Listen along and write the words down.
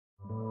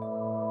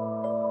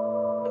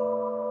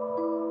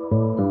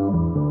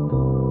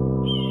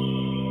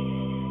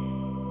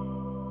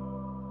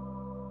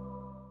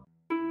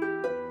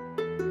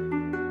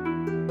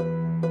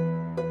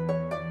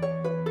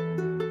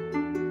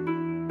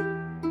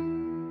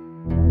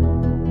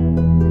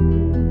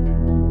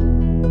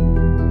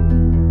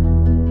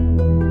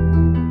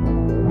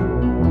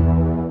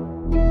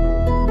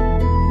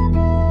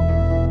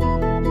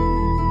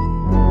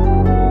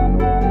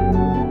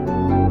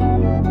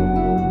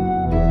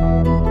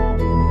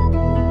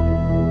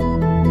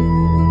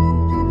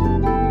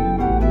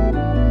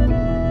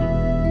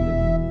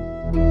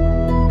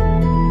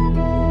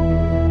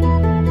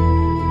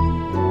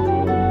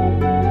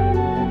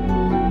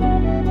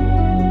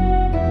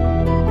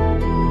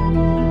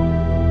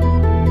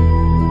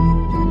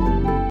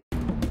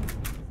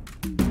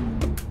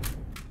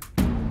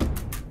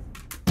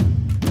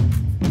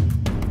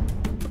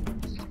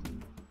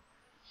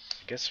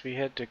guess we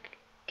head to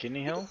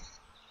Kidney Hill?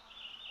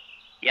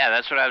 Yeah,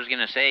 that's what I was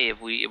gonna say. If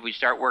we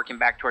start working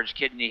back towards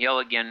Kidney Hill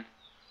again,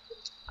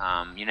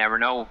 you never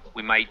know.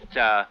 We might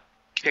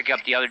pick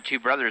up the other two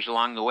brothers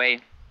along the way.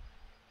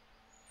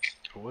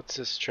 What's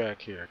this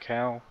track here?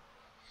 Cow?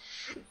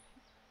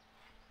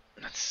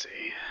 Let's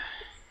see.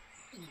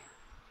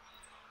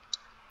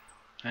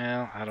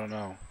 Well, I don't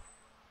know.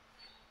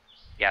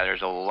 Yeah,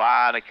 there's a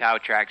lot of cow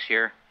tracks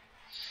here.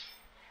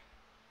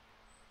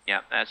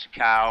 Yep, that's a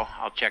cow.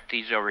 I'll check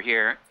these over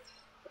here.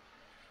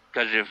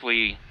 Because if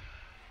we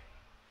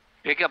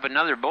pick up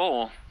another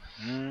bull...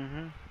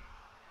 Mm-hmm.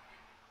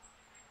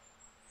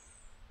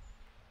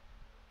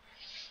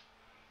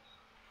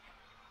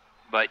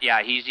 But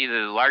yeah, he's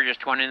either the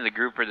largest one in the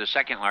group or the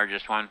second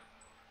largest one.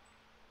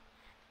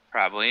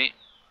 Probably.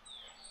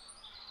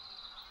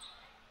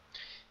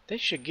 They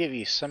should give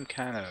you some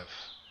kind of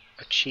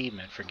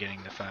achievement for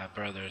getting the 5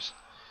 brothers.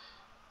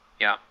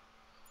 Yeah.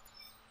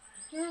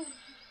 What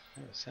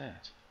was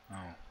that?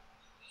 Oh.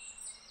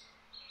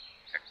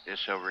 Check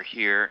this over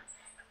here.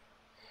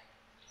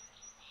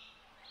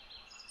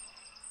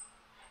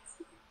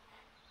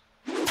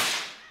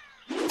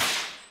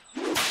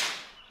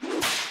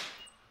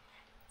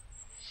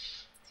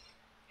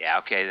 Yeah,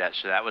 okay,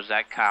 so that was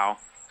that cow.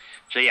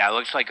 So yeah, it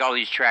looks like all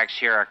these tracks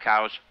here are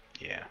cows.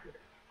 Yeah.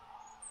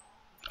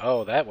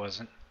 Oh, that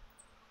wasn't.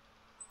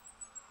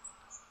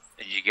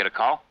 Did you get a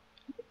call?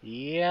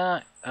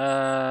 Yeah. So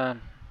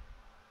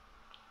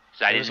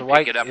I It was didn't a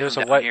white. pick it up It was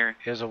from a down white. here.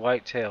 It was a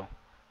whitetail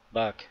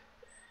buck.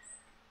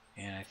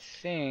 And I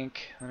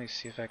think. Let me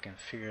see if I can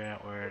figure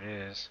out where it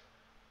is.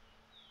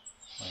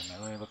 Wait a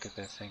minute. Let me look at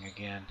that thing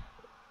again.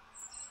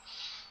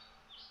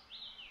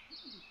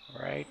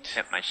 Right.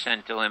 Hit my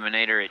scent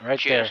eliminator. It Right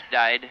just there.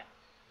 died.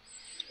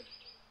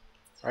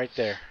 Right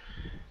there.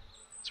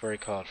 That's where he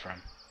called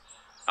from.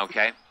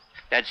 Okay,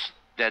 that's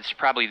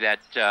probably that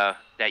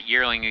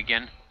yearling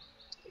again.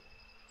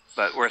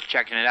 But worth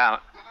checking it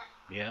out.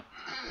 Yep.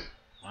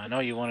 Well, I know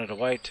you wanted a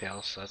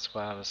whitetail, so that's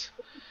why I was.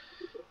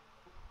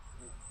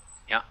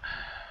 Yeah.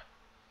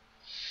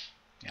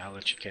 Yeah, I'll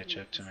let you catch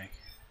up to me.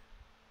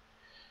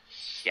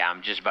 Yeah,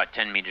 I'm just about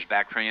 10 meters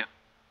back from you.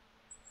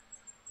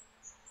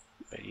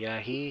 But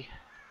yeah,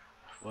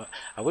 well,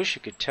 I wish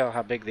you could tell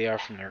how big they are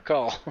from their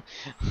call.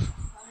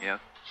 Yeah.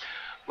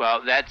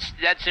 Well, that's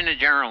in the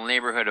general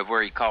neighborhood of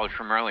where he called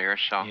from earlier,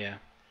 so. Yeah.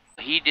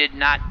 He did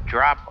not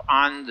drop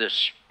on the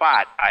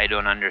spot, I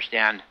don't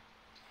understand.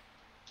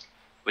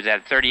 With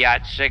that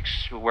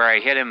 30-06 where I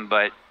hit him,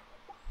 but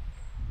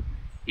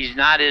he's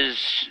not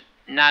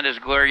as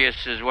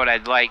glorious as what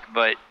I'd like,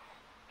 but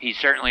he's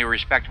certainly a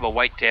respectable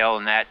whitetail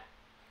in that.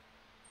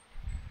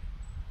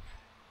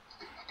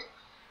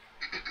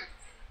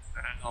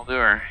 I'll do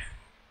her.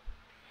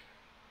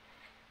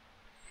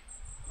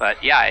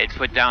 But yeah, I'd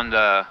put down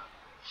the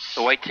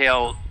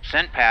whitetail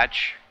scent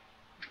patch,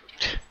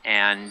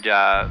 and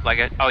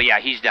oh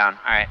yeah, he's down.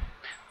 All right.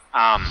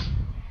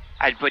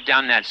 I'd put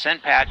down that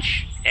scent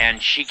patch,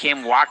 and she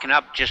came walking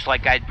up just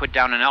like I'd put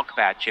down an elk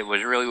patch. It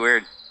was really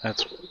weird. I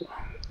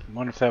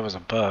wonder if that was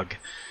a bug.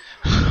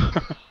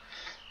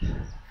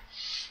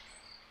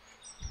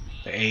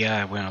 The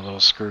AI went a little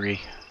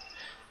screwy.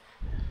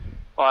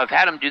 Well, I've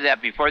had him do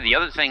that before. The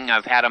other thing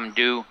I've had him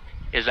do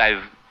is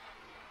I've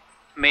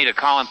made a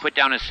call and put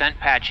down a scent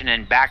patch and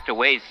then backed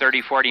away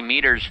 30, 40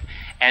 meters,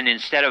 and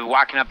instead of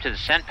walking up to the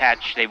scent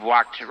patch, they've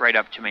walked right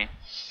up to me.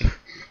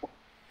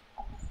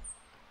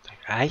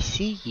 I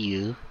see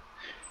you.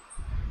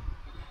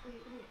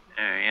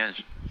 There he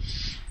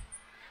is.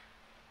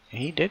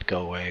 He did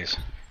go ways.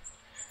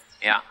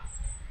 Yeah.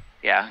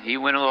 Yeah, he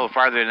went a little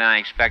farther than I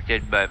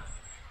expected, but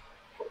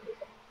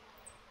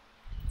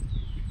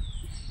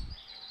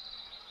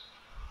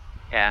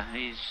yeah,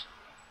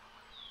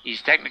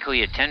 he's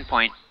technically a 10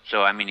 point,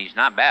 so I mean he's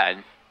not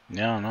bad.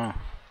 No.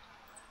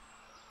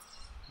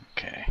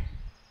 Okay.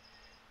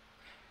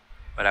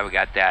 But I've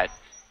got that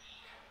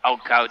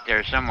elk out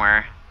there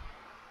somewhere.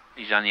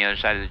 He's on the other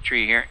side of the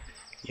tree here.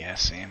 Yeah,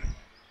 see him.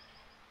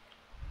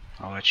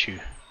 I'll let you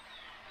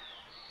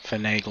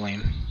finagle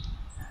him.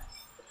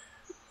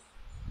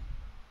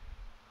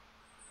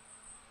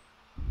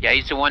 Yeah,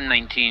 he's a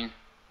 119.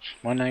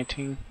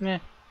 119? Yeah.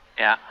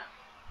 Yeah.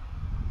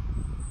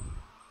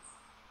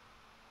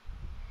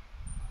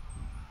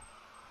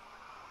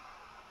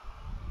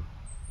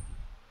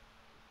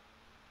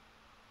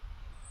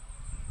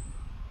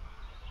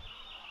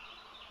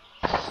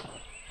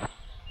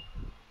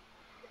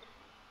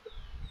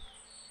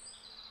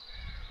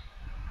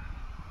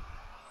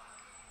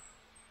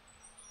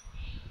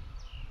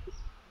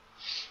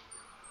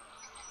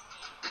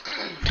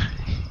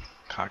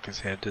 Cock his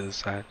head to the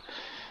side.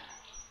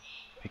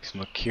 Makes him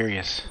look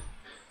curious.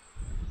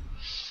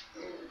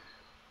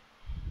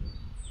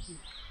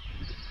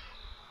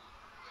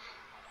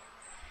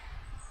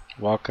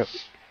 Walk up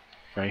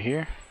right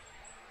here.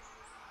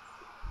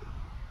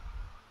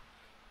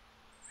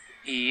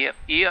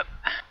 Yep.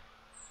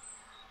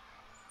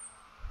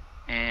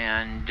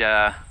 And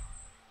to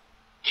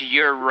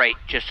your right,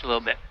 just a little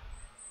bit.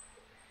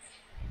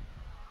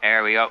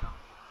 There we go.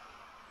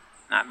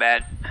 not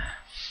bad.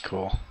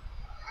 Cool.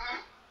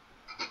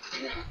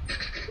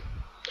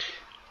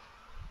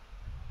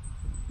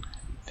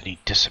 Then he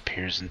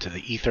disappears into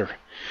the ether.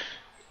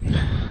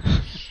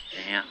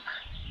 Yeah.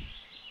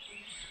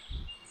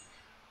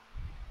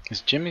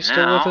 Is Jimmy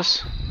still with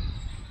us?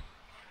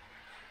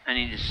 I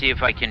need to see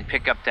if I can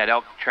pick up that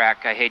elk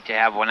track. I hate to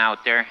have one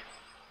out there.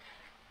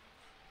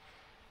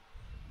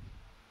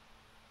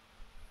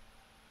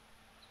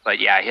 But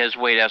yeah, his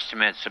weight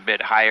estimate's a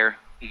bit higher.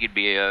 He could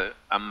be a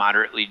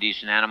moderately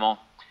decent animal.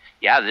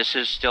 Yeah, this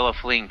is still a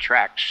fleeing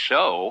track,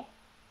 so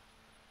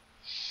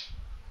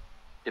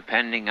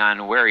depending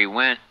on where he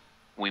went,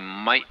 we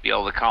might be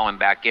able to call him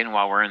back in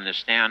while we're in the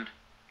stand.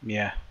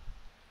 Yeah.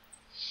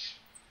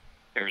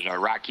 There's a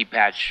rocky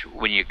patch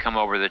when you come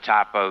over the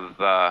top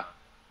of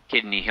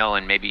Kidney Hill,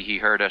 and maybe he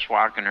heard us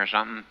walking or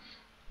something.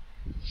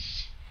 I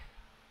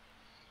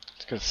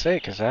was gonna say,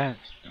 because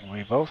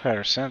we both had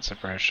our scent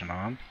suppression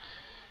on.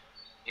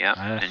 Yeah,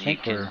 I and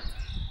think we're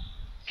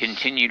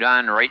continued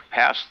on right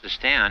past the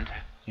stand.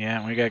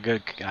 Yeah, we got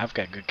good. I've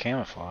got good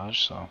camouflage,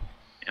 so.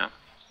 Yeah.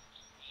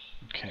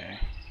 Okay.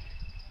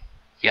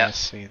 Yeah. Let's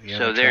see the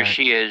So other there track.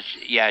 she is.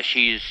 Yeah,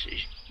 she's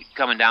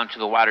coming down to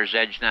the water's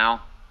edge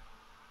now.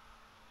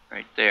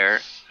 Right there.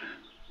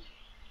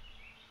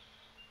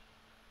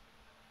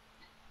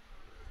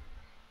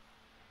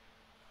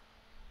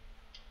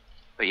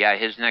 But yeah,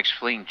 his next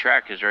fleeing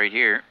track is right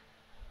here.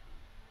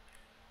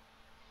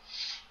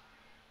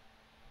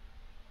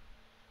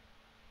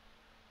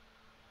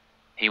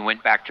 He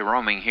went back to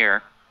roaming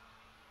here.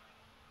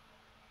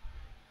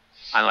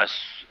 Unless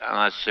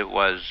it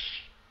was,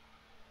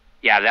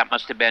 yeah, that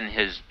must have been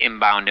his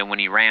inbound, and when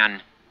he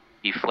ran,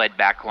 he fled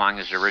back along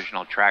his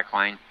original track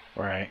line.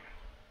 Right.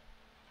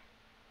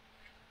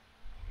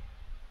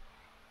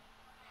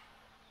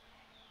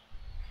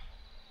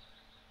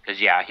 Because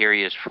yeah, here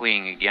he is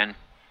fleeing again.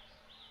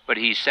 But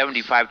he's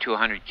 75 to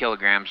 100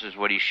 kilograms is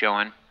what he's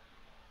showing.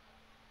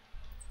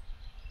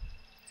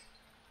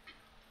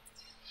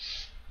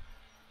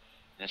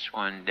 This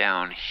one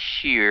down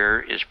here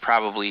is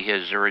probably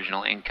his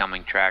original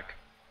incoming track.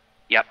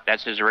 Yep,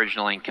 that's his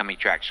original incoming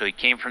track. So he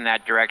came from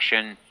that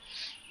direction.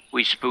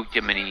 We spooked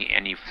him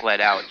and he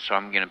fled out. So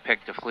I'm going to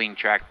pick the fleeing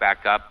track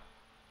back up.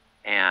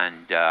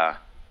 And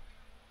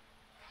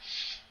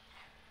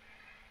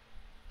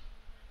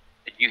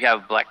you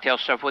have blacktail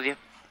stuff with you?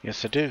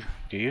 Yes, I do.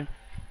 Do you?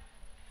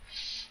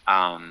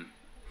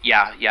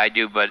 Yeah, I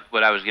do. But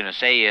what I was going to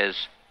say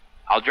is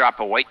I'll drop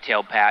a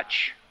whitetail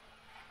patch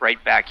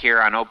right back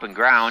here on open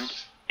ground,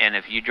 and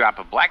if you drop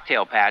a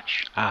blacktail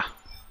patch... Ah.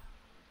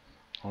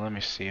 Well, let me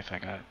see if I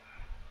got it.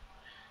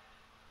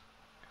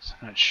 'Cause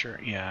I'm not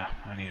sure. Yeah,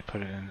 I need to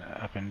put it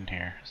up in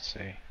here. Let's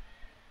see.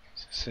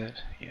 Is this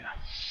it? Yeah.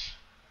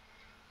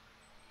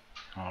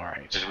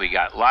 Alright. Because we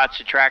got lots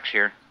of tracks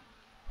here.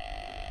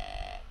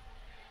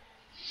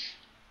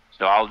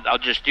 So I'll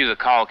just do the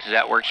call because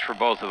that works for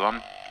both of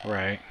them.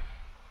 Right.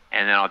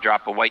 And then I'll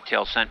drop a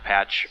whitetail scent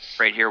patch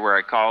right here where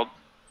I called.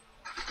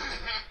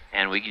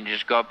 And we can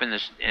just go up in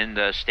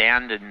the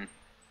stand and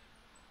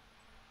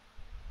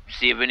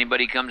see if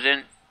anybody comes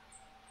in.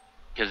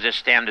 Because this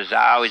stand has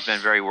always been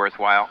very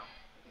worthwhile.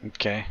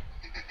 Okay.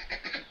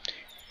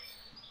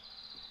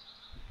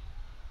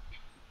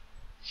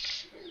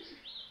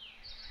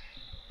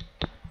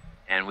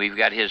 And we've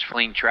got his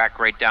fleeing track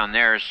right down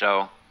there,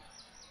 so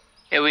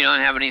if we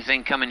don't have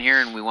anything coming here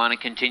and we want to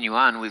continue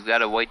on, we've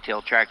got a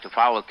whitetail track to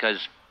follow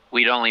because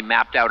we'd only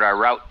mapped out our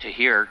route to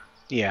here.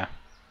 Yeah.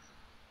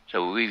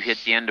 So we've hit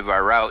the end of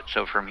our route,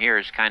 so from here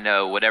it's kind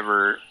of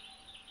whatever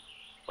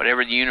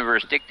the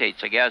universe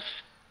dictates, I guess.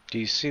 Do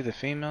you see the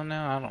female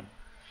now? I don't.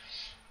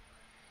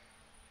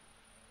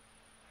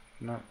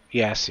 No.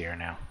 Yeah, I see her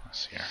now. I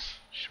see her.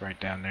 She's right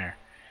down there.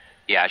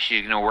 Yeah,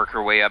 she's going to work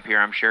her way up here,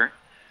 I'm sure.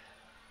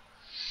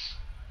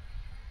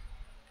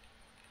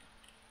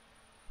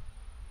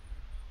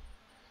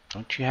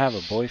 Don't you have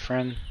a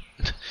boyfriend?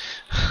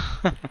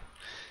 Got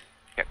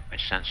my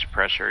scent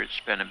suppressor.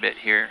 It's been a bit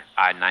here.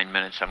 9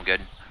 minutes, I'm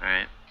good. All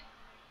right.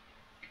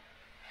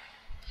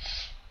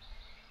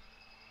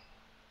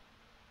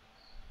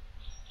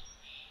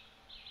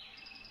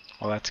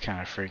 Well, that's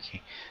kind of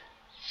freaky.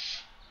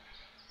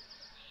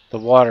 The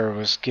water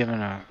was given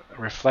a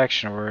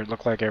reflection where it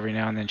looked like every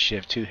now and then she'd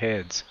have two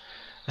heads.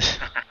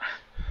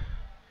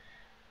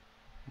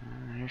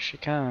 Here she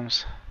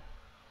comes.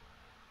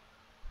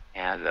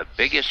 Yeah, the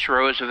biggest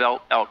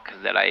Roosevelt elk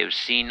that I have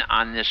seen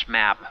on this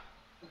map,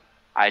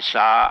 I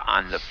saw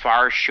on the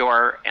far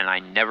shore, and I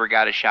never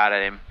got a shot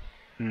at him.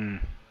 Hmm.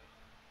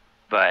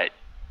 But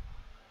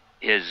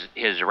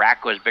his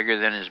rack was bigger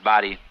than his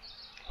body,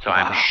 so wow.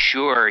 I'm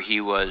sure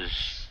he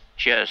was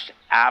just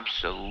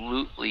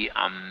absolutely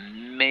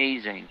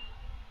amazing.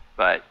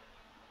 But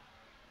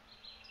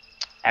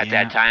at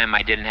that time,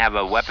 I didn't have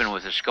a weapon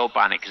with a scope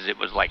on it because it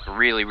was like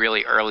really,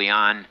 really early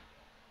on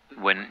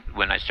when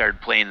I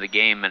started playing the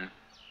game, and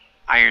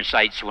iron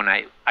sights when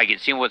I could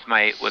see him with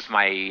my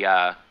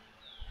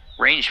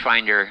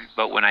rangefinder,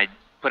 but when I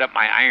put up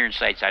my iron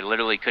sights, I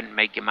literally couldn't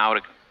make him out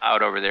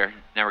over there.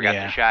 Never got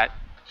the shot.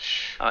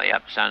 Oh,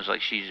 yep. Sounds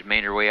like she's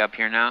made her way up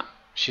here now.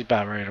 She's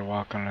about ready to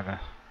walk under the...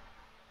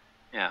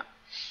 Yeah.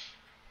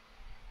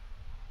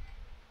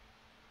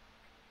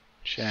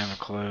 She doesn't have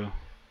a clue.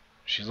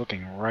 She's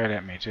looking right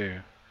at me,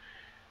 too.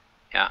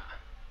 Yeah.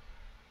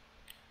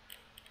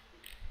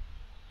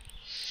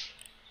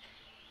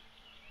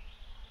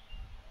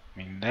 I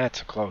mean,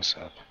 that's a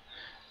close-up.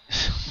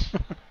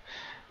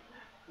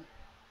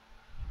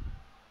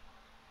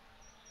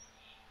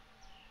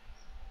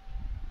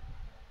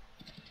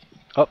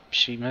 Oh,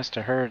 she must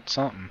have heard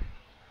something.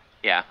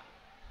 Yeah.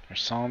 Or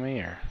saw me,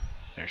 or...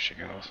 There she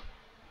goes.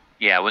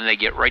 Yeah, when they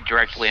get right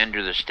directly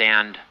under the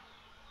stand,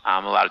 a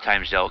lot of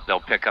times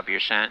they'll pick up your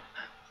scent.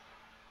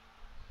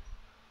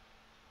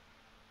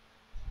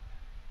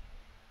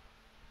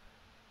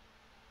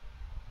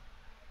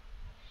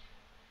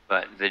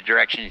 But the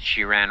direction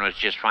she ran was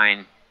just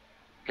fine,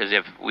 because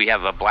if we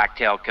have a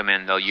blacktail come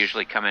in, they'll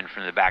usually come in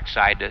from the back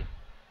side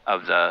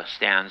of the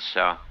stands,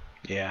 so...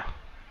 Yeah,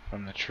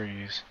 from the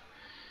trees.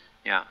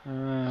 Yeah.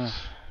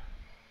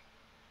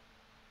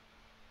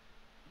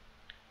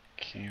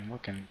 Okay, I'm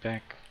looking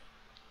back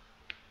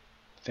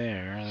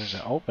there. There's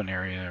an open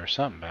area or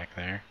something back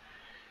there.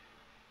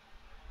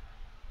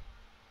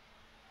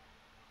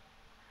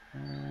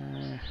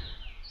 And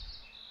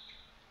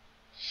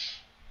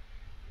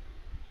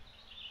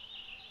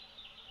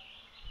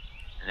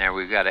there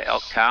we've got an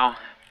elk cow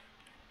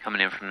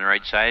coming in from the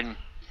right side.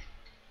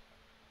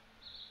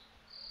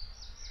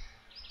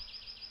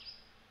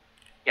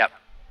 Yep.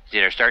 See,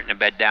 they're starting to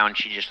bed down.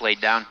 She just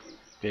laid down.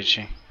 Did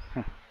she?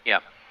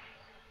 Yep.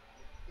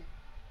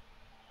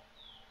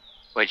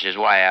 Which is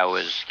why I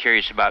was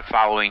curious about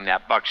following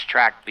that buck's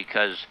track,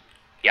 because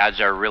the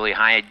odds are really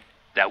high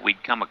that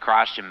we'd come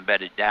across him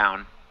bedded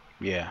down.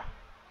 Yeah.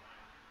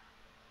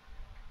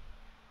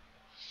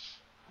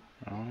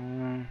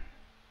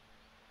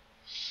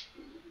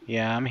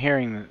 Yeah, I'm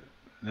hearing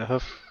the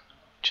hoof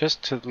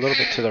just a little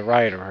bit to the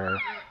right of her.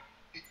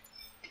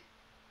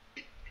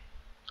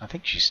 I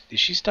think is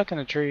she stuck in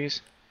the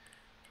trees?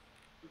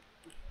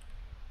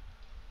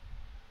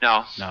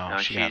 No. No,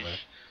 she got moved.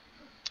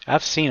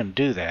 I've seen them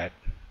do that.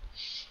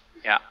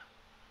 Yeah.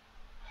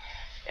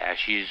 Yeah,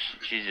 she's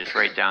just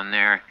right down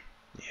there.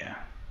 Yeah.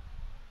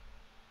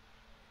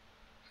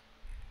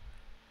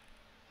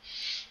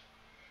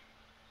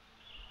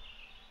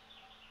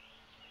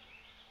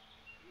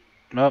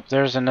 Nope,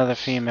 there's another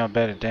female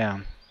bedded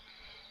down.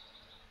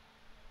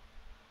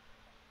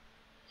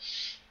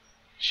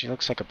 She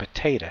looks like a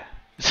potato.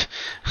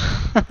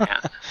 Yeah.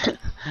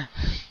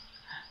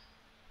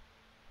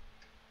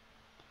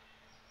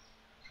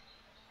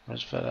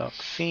 Roosevelt Elk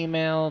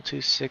female,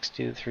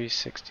 260 to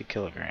 360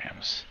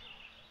 kilograms.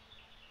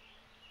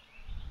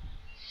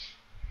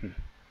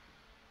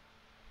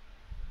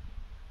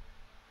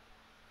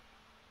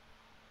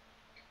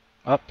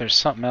 Oh, there's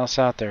something else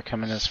out there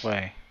coming this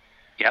way.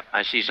 Yep,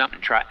 I see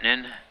something trotting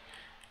in.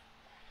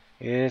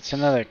 It's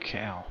another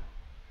cow.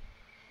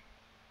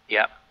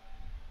 Yep.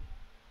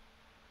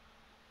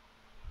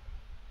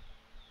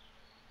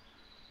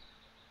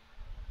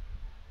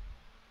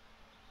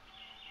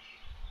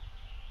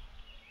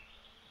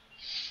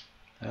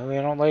 Well,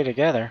 they don't lay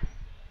together.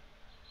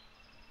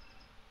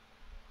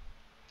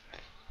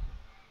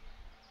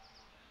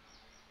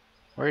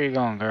 Where are you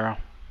going, girl?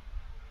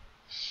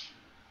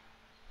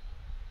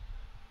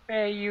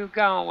 Where you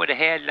going with a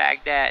head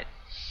like that?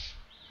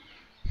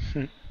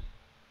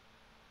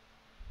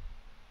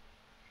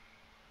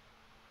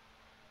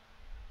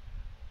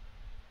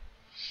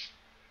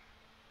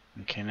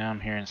 Okay, now I'm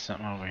hearing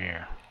something over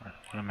here.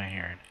 What am I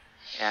hearing?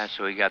 Yeah,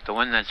 so we got the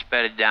one that's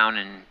bedded down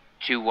and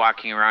two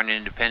walking around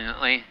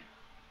independently.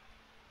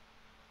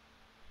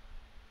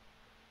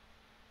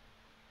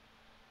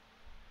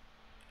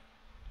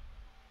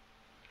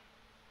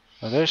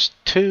 Well, there's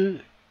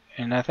two,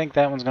 and I think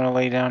that one's going to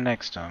lay down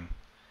next to him.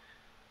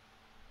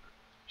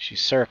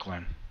 She's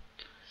circling.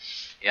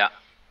 Yeah.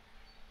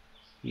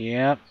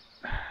 Yep,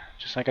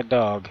 just like a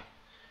dog.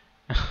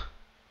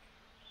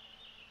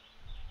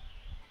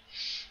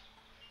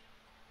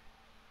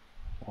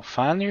 Well,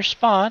 find your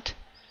spot.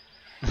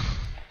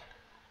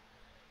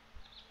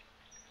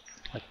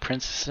 Like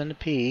Princess and the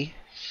Pea.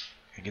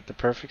 Get the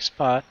perfect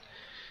spot.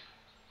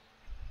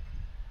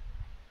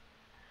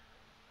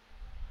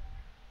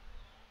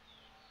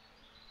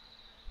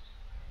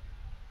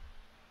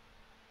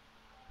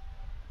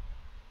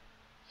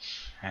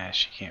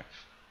 She can't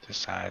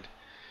decide.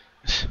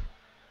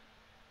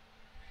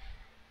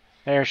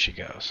 There she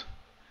goes.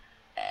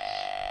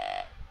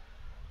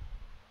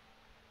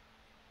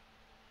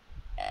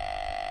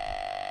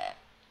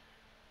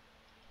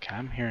 Okay,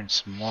 I'm hearing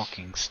some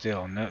walking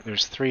still. No,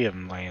 there's three of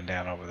them laying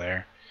down over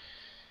there.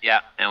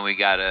 Yeah, and we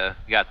got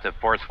the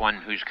fourth one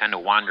who's kind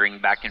of wandering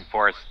back and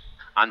forth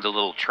on the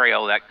little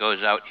trail that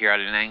goes out here at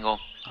an angle.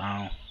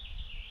 Oh.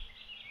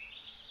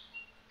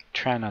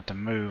 Try not to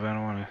move. I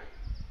don't want to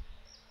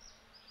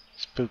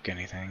spook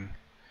anything.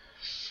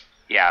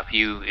 Yeah,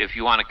 if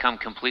you want to come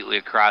completely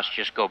across,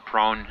 just go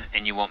prone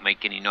and you won't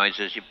make any noise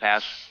as you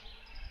pass.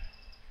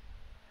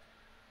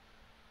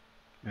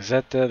 Is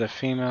that the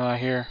female I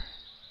hear?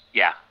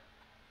 Yeah.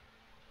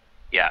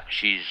 Yeah,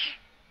 she's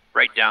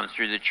right down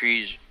through the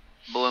trees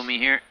below me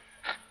here.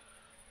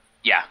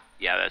 Yeah,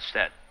 that's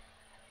that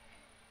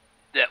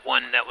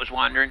one that was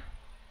wandering.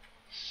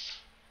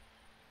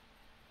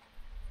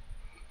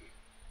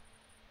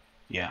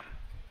 Yeah.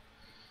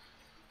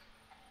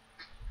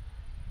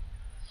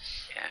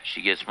 Yeah,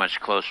 she gets much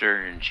closer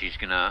and she's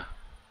gonna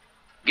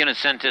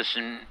scent us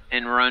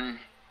and run,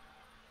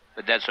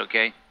 but that's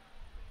okay.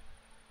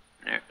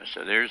 There,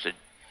 so there's a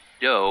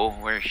doe.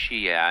 Where's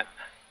she at?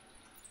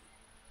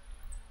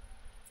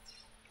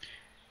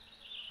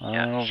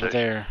 Over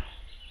there.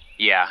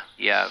 Yeah,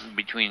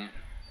 between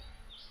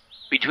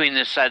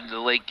this side of the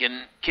lake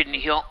and Kidney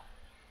Hill.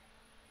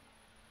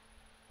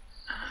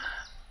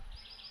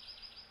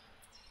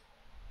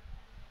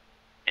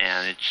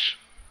 And it's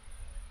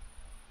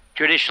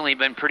traditionally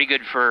been pretty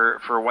good for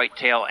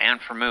whitetail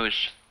and for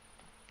moose.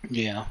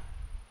 Yeah.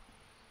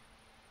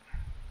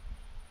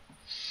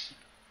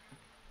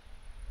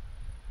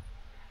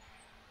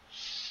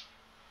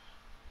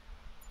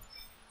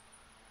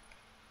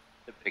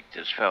 To pick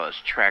this fella's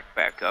track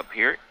back up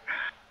here.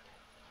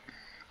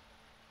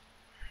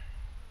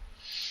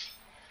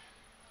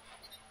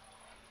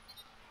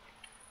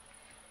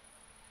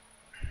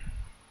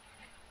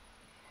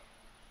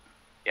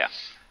 Yeah,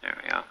 there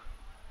we go.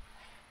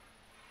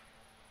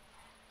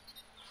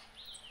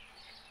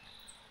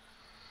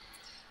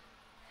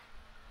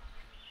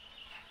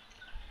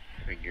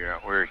 Figure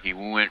out where he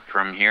went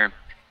from here.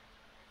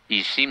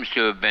 He seems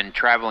to have been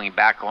traveling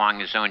back along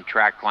his own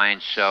track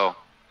line, so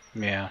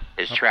yeah,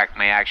 his track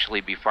may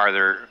actually be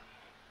farther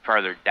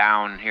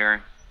down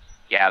here.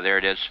 Yeah, there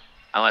it is.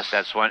 Unless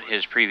that's what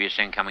his previous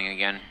incoming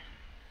again.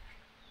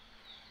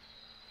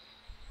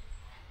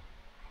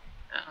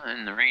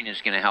 And the rain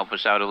is going to help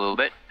us out a little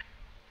bit.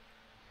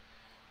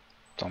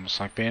 It's almost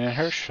like being in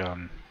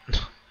Hershon.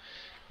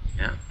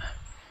 Yeah.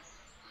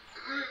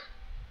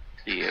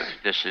 See if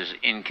this is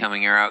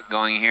incoming or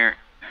outgoing here.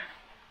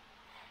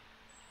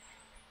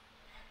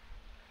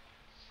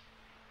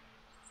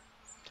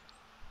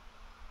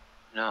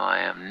 No, I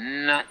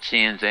am not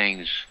seeing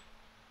things.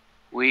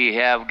 We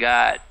have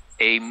got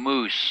a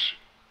moose,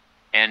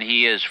 and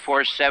he is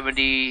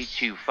 470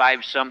 to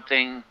 5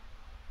 something.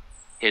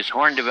 His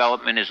horn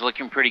development is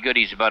looking pretty good.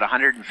 He's about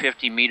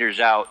 150 meters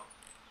out.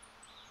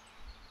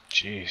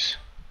 Jeez.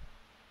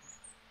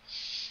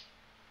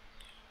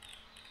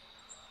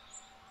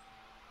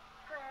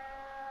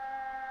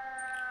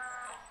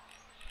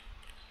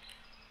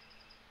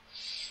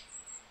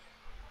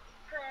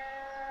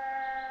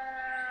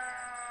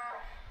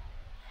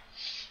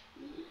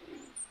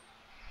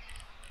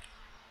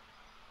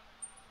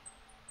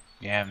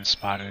 Yeah,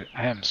 I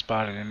haven't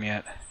spotted him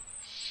yet.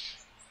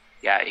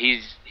 Yeah,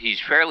 he's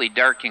fairly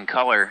dark in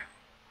color,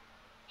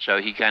 so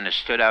he kind of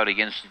stood out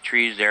against the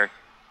trees there.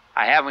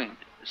 I haven't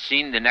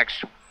seen the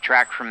next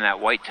track from that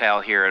whitetail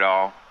here at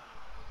all.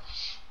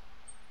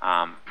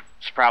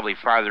 It's probably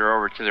farther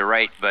over to the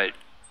right, but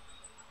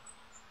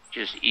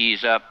just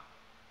ease up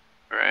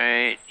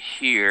right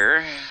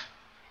here.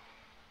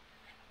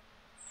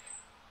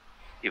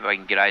 See if I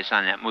can get eyes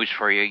on that moose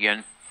for you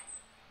again,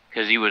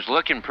 because he was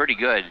looking pretty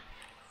good.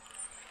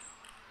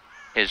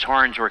 His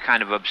horns were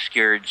kind of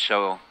obscured,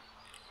 so...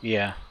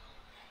 Yeah.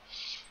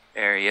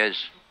 There he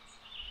is.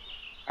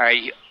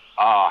 Alright,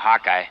 oh,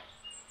 Hawkeye.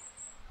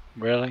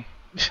 Really?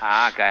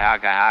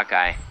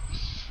 Hawkeye.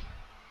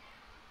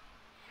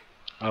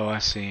 Oh, I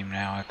see him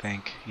now, I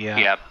think. Yeah.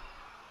 Yep.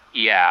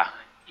 Yeah.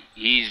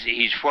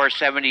 He's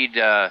 470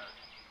 to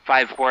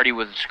 540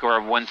 with a score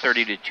of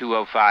 130 to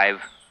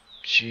 205.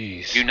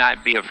 Jeez. Do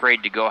not be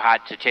afraid to go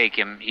hot to take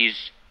him.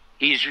 He's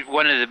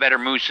one of the better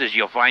mooses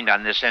you'll find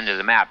on this end of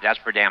the map, that's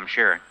for damn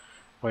sure.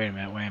 Wait a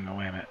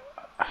minute.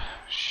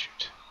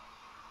 Shoot.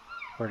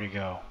 Where'd he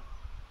go?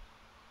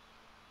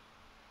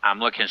 I'm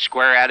looking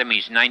square at him.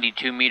 He's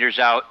 92 meters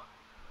out.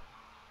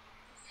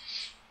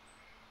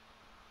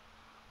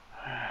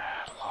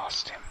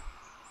 Lost him.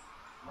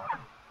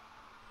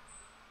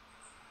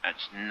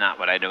 That's not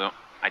what I don't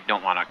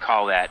want to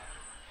call that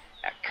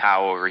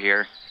cow over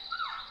here.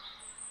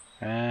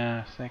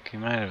 I think he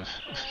might have.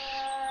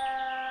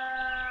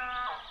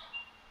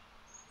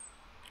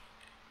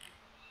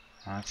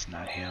 Oh, that's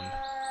not him.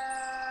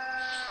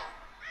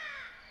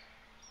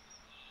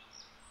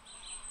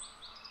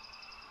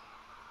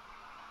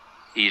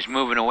 He's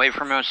moving away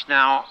from us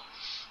now.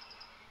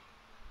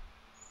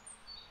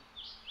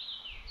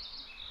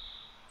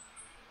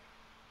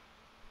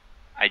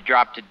 I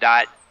dropped a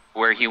dot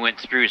where he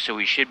went through, so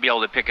we should be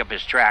able to pick up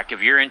his track.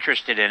 If you're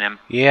interested in him.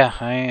 Yeah,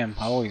 I am.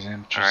 Always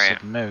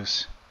interested in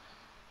moose.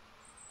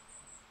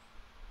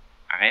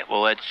 All right.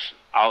 Well,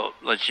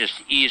 let's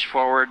just ease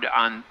forward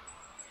on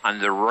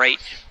the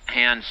right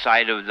hand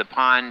side of the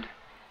pond.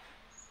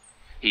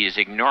 He's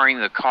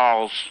ignoring the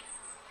calls,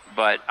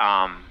 but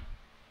I'm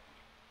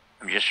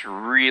just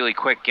really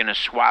quick gonna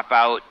swap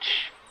out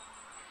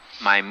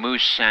my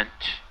moose scent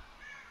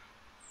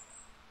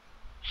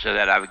so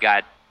that I've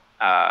got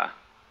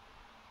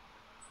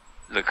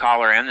the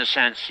collar and the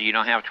scent, so you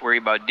don't have to worry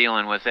about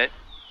dealing with it.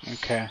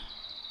 Okay.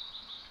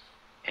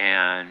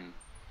 And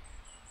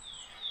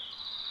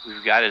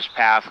we've got his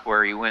path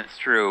where he went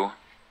through.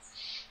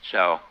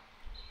 So.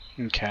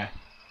 Okay.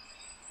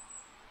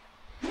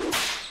 You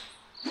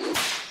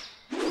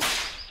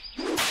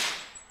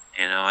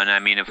know, and I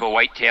mean, if a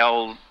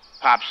whitetail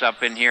pops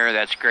up in here,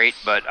 that's great.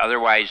 But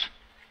otherwise,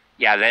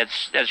 yeah,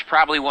 that's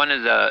probably one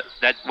of the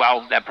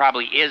that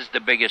probably is the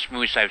biggest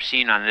moose I've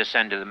seen on this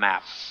end of the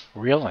map.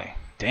 Really?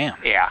 Damn.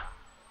 Yeah.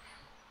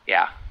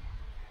 Yeah.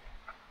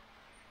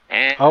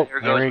 And Oh,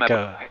 there there goes we my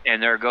go.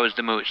 and there goes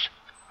the moose.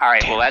 All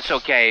right, well that's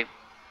okay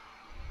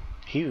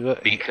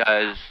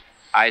because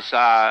I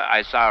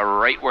saw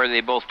right where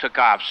they both took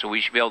off, so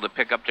we should be able to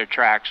pick up their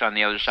tracks on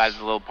the other side of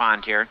the little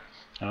pond here.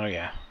 Oh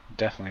yeah,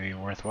 definitely be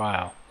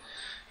worthwhile.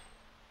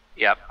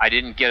 Yep, I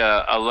didn't get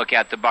a look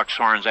at the buck's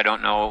horns. I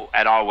don't know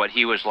at all what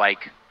he was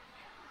like,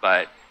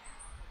 but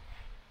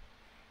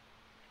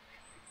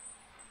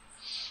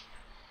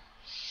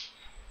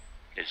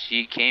as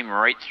he came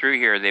right through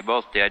here, they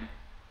both did.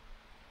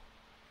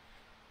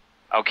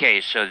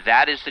 Okay, so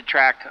that is the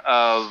track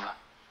of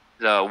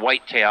the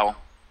whitetail.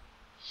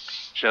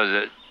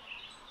 So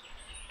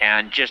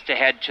and just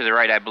ahead to the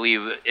right, I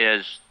believe,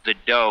 is the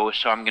doe.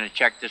 So I'm going to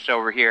check this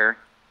over here.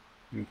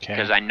 Okay.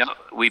 Because I know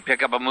we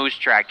pick up a moose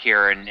track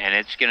here, and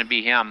it's going to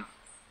be him.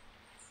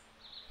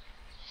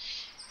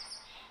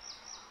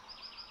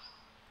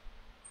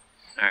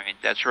 All right,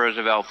 that's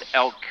Roosevelt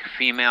Elk,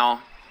 female.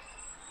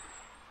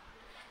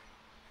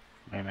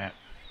 Wait a minute.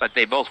 But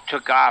they both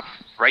took off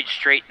right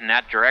straight in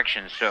that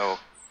direction, so.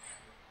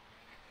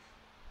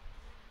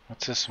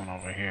 What's this one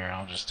over here?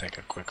 I'll just take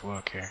a quick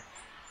look here.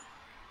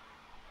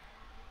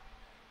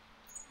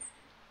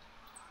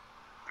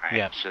 All right,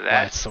 Yep, so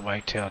that's the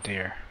whitetail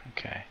deer.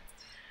 Okay.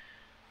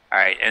 All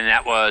right, and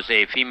that was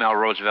a female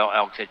Roosevelt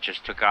elk that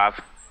just took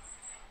off.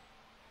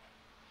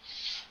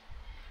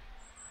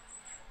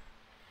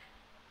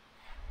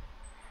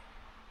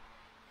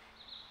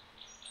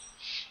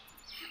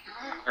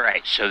 All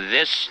right, so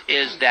this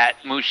is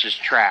that moose's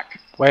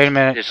track. Wait a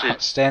minute. This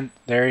is Stand.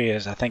 There he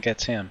is. I think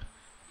that's him.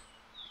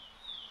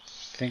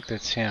 I think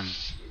that's him.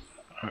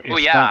 Oh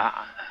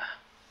yeah,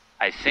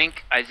 I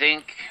think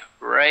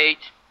right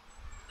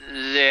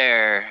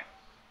there.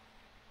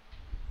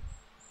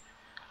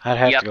 I'd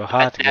have to go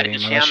hot to get him,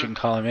 unless you him. can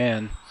call him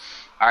in.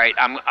 All right,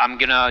 I'm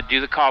gonna do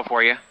the call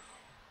for you.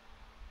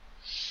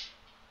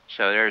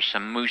 So there's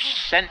some moose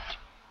scent.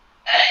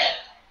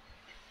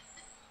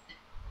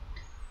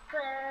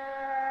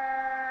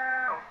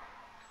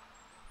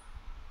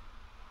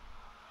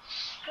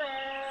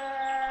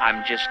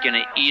 I'm just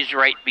gonna ease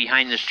right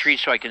behind this tree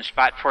so I can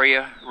spot for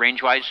you,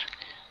 range-wise.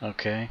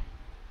 Okay.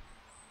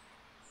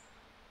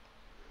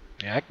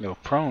 Yeah, I can go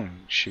prone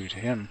and shoot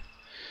him.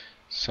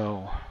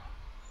 So.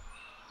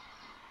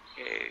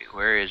 Okay,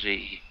 where is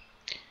he?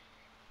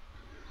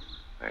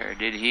 Where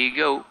did he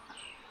go?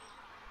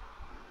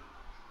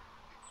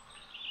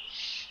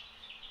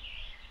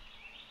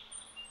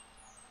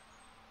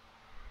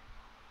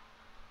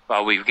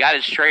 Well, we've got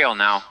his trail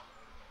now.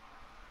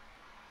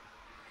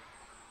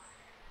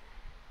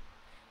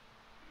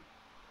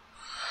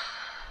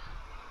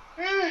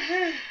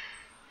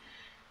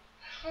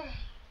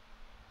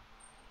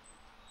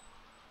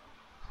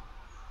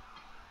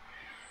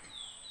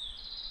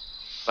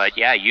 But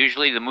yeah,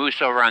 usually the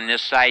moose over on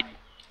this side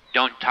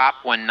don't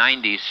top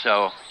 190,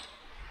 so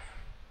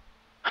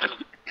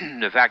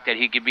the fact that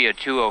he could be a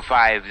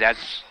 205,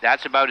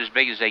 that's about as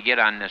big as they get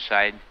on this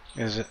side.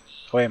 Is it?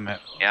 Wait a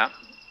minute. Yeah.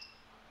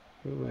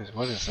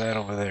 What is that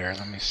over there?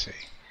 Let me see.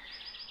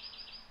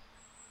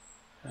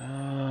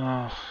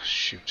 Oh,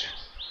 shoot.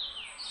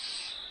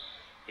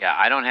 Yeah,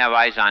 I don't have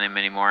eyes on him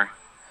anymore.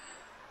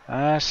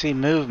 I see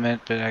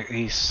movement, but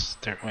he's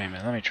there. Wait a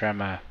minute. Let me try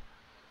my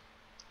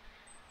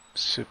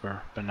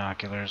super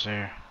binoculars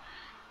there.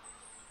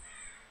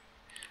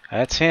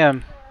 That's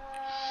him.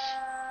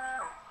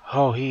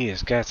 Oh, he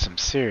has got some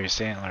serious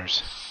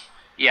antlers.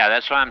 Yeah,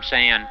 that's what I'm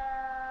saying.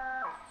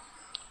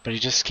 But he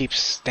just keeps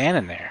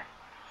standing there.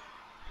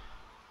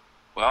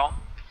 Well,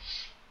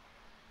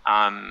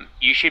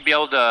 you should be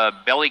able to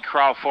belly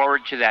crawl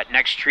forward to that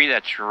next tree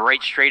that's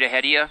right straight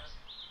ahead of you,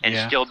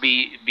 and still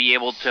be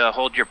able to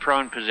hold your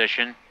prone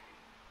position.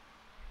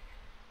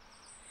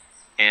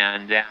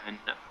 And then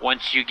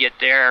once you get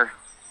there,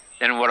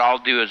 then what I'll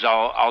do is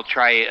I'll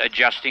try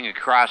adjusting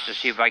across to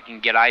see if I can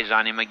get eyes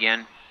on him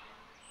again.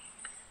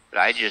 But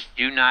I just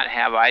do not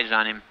have eyes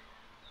on him,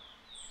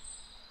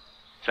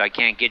 so I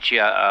can't get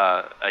you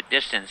a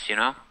distance, you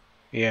know?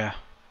 Yeah.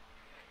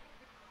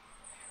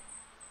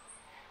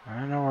 I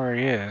don't know where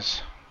he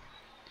is.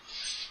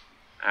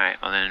 Alright,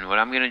 well then what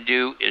I'm going to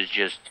do is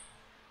just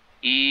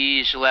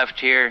ease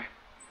left here.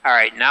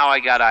 Alright, now I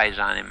got eyes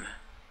on him.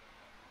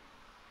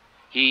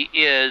 He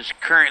is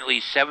currently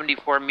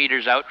 74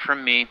 meters out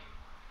from me.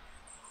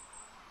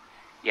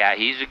 Yeah,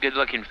 he's a good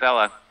looking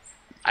fella.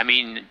 I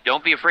mean,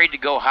 don't be afraid to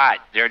go hot.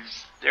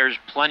 There's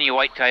plenty of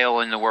whitetail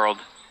in the world.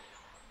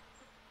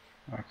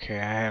 Okay,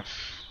 I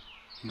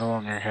no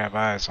longer have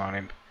eyes on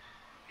him.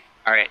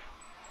 Alright.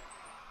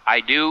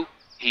 I do.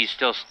 He's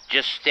still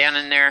just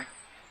standing there.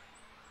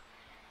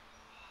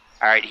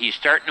 All right, he's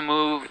starting to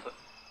move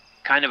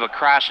kind of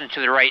across and to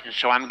the right, and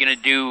so I'm going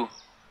to do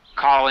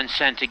call and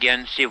scent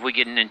again, see if we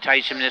can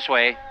entice him this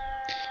way.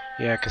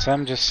 Yeah, because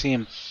I'm just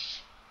seeing...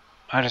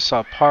 I just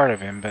saw part of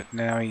him, but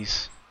now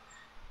he's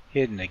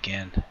hidden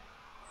again.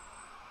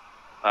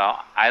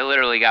 Well, I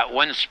literally got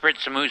one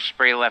spritz of moose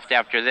spray left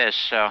after this,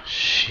 so...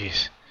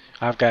 Jeez.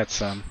 I've got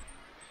some.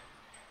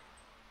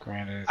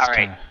 Granted, it's all right.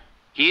 kinda...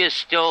 He is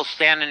still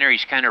standing there.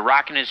 He's kind of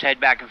rocking his head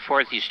back and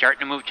forth. He's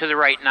starting to move to the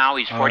right now.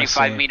 He's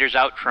 45 meters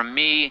out from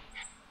me,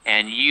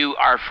 and you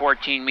are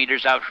 14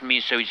 meters out from me,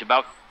 so he's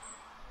about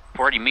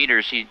 40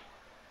 meters.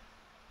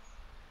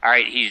 All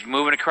right, he's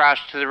moving across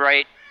to the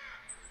right,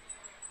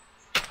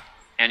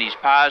 and he's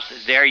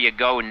paused. There you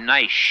go.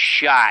 Nice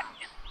shot.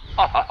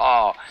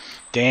 Oh,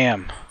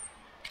 damn.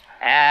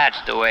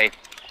 That's the way.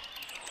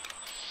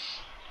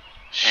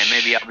 And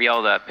maybe I'll be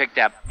able to pick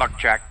that buck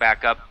track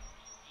back up.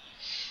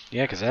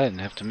 Yeah, because I didn't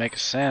have to make a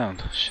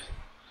sound.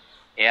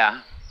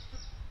 Yeah.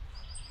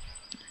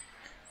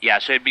 Yeah,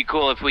 so it'd be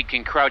cool if we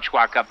can crouch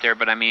walk up there,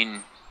 but I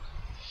mean...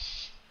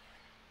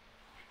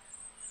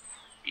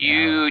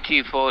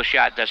 Beautiful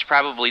shot. That's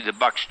probably the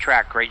buck's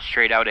track right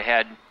straight out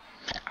ahead.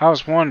 I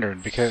was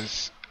wondering,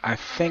 because I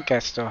think I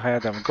still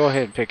had them. Go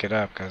ahead and pick it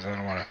up, because I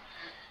don't want to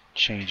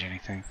change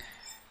anything.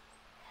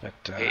 But,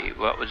 hey,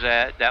 what was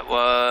that? That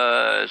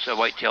was a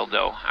whitetail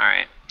doe. All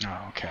right.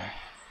 Oh, okay.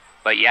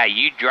 But yeah,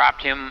 you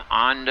dropped him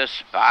on the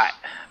spot.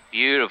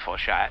 Beautiful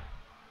shot.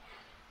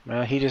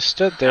 Well, he just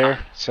stood there,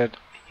 said,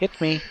 "Hit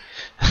me."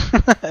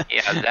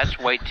 Yeah, that's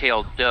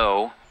whitetail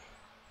doe.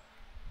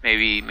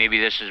 Maybe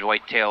this is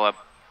whitetail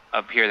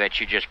up here that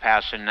you're just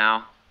passing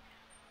now.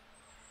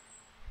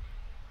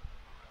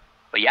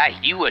 But yeah,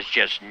 he was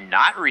just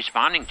not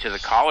responding to the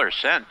call or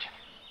scent.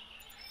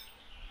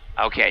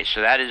 Okay,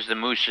 so that is the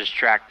moose's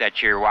track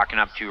that you're walking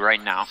up to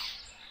right now.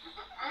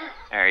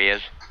 There he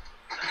is.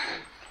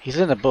 He's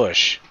in the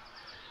bush.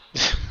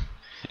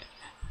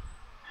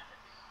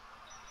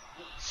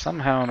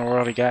 Somehow in the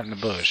world he got in the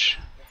bush.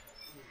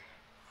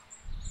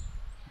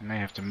 I may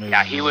have to move.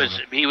 Yeah, he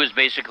was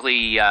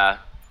basically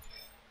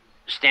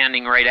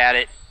standing right at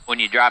it when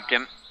you dropped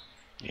him.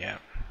 Yeah.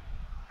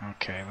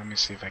 Okay, let me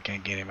see if I can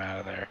get him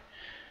out of there.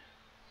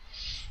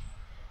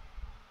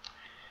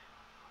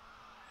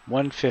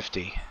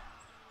 150.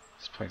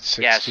 It's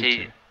 0.622. Yeah,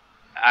 see,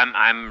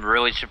 I'm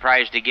really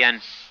surprised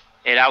again.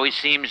 It always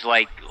seems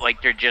like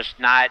they're just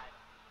not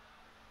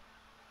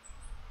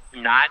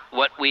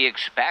what we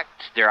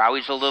expect. They're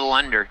always a little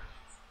under.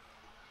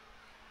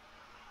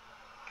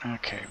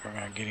 Okay, we're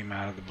gonna get him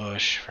out of the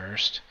bush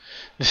first.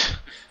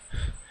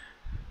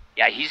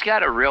 Yeah, he's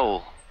got a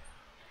real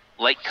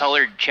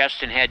light-colored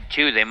chest and head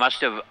too. They must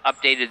have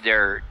updated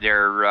their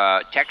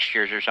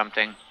textures or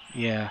something.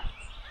 Yeah.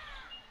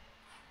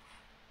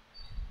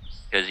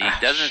 Because he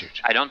doesn't.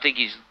 Shoot. I don't think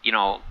he's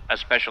a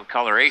special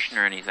coloration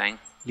or anything.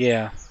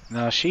 Yeah.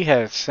 No, she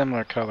had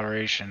similar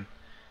coloration.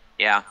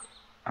 Yeah.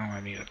 I'm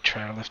gonna need to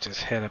try to lift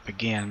his head up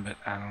again, but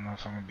I don't know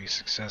if I'm gonna be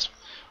successful.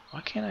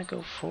 Why can't I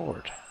go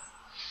forward?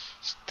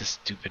 It's this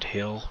stupid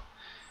hill.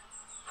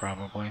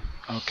 Probably.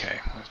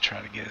 Okay, let's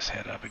try to get his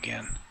head up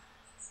again.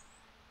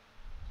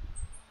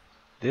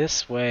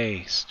 This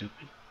way,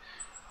 stupid.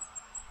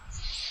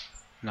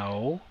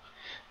 No.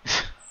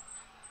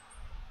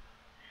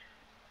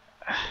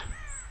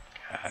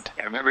 God.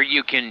 Yeah, remember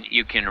you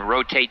can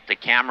rotate the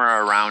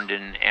camera around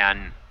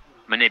and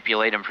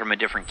manipulate him from a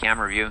different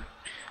camera view.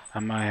 I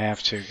might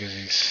have to because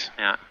he's...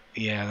 Yeah.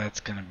 Yeah, that's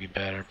gonna be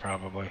better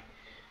probably.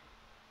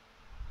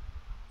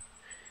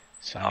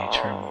 So I need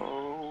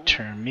to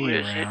turn me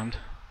around.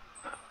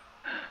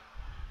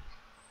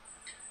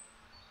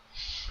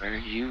 Where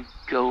you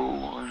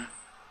go?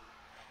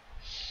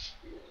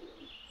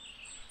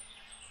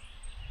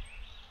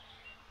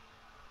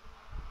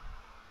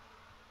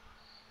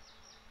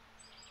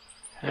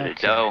 Okay. A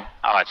doe.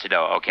 Oh, it's a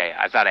doe. Okay,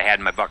 I thought I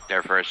had my buck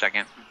there for a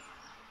second.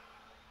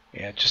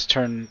 Yeah, just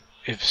turn.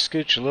 If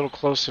scooch a little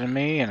closer to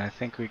me, and I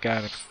think we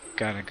got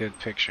a good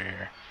picture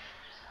here.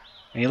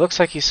 And he looks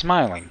like he's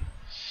smiling.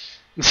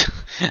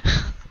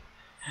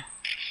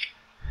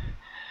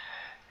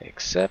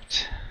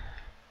 Except,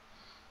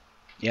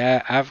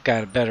 yeah, I've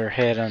got a better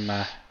head on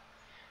my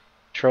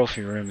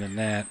trophy room than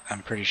that.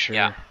 I'm pretty sure.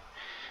 Yeah.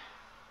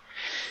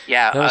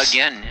 Yeah.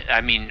 Again,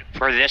 I mean,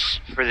 for this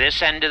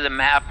end of the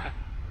map,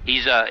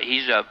 he's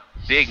a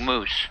big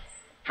moose.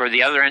 For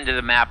the other end of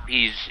the map,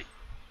 he's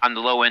on the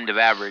low end of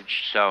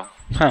average. So.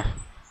 Huh.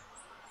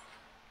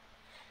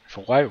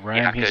 For white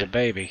ram, he's a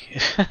baby.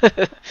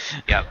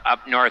 Yeah.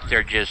 Up north,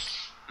 they're just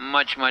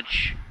much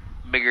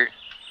bigger.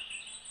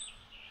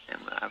 And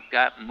I've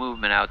got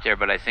movement out there,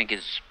 but I think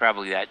it's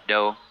probably that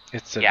doe.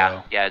 It's a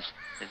doe. Yeah,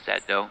 it's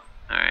that doe.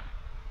 All right.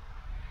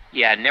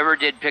 Yeah, never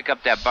did pick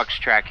up that buck's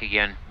track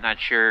again. Not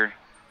sure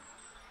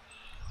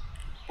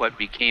what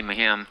became of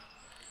him.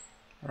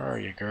 Where are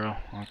you, girl?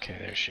 Okay,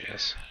 there she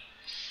is.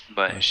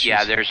 But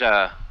yeah, there's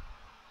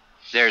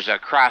a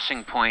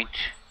crossing point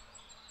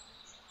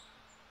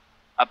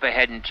up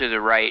ahead and to the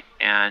right,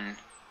 and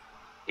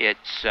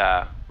It's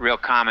real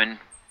common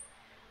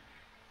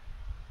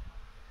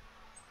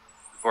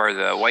for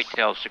the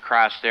whitetails to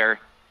cross there.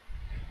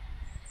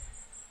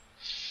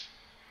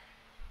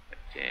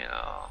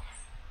 Whitetail,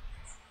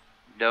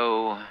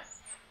 doe.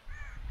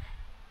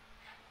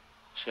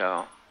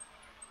 So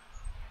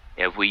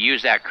if we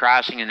use that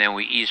crossing and then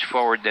we ease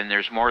forward, then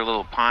there's more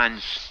little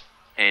ponds,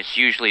 and it's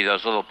usually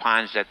those little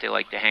ponds that they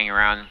like to hang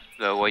around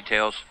the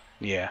whitetails.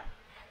 Yeah.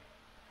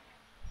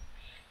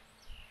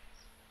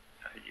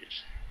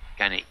 Just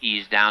kind of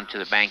ease down to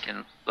the bank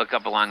and look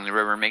up along the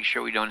river, make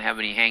sure we don't have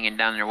any hanging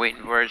down there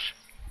waiting for us.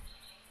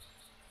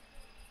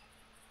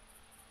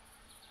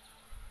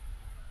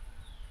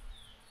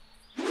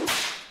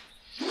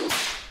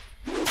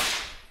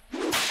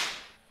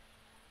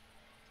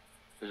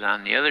 Because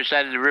on the other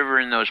side of the river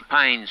in those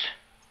pines,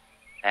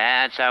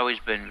 that's always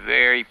been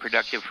very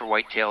productive for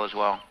whitetail as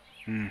well.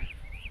 Mm.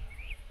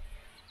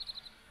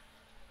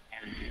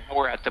 And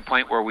we're at the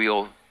point where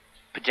we'll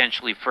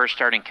potentially first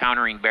start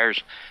encountering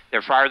bears.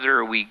 The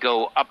farther we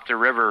go up the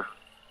river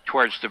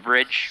towards the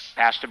bridge,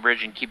 past the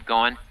bridge and keep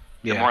going,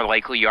 the more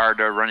likely you are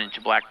to run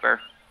into black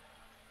bear.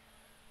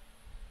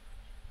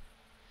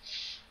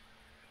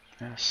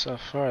 Yeah, so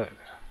far,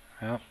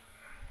 well,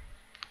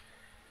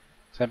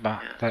 is that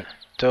that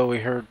doe we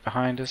heard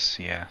behind us?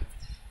 Yeah.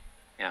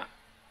 Yeah.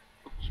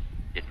 Oops.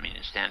 Didn't mean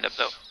to stand up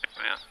though.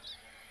 Yeah.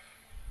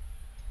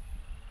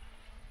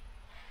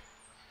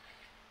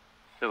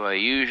 So I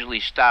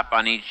usually stop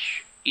on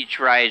each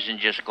rise and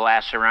just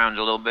glass around a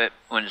little bit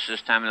when it's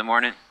this time of the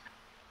morning.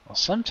 Well,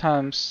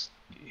 sometimes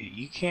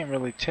you can't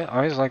really tell. I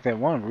always like that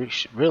one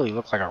really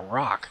looked like a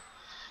rock.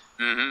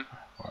 Mm-hmm.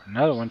 Or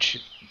another one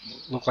should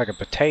look like a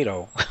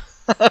potato.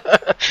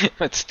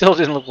 But still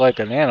didn't look like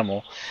an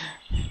animal.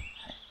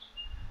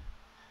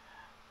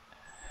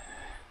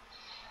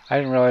 I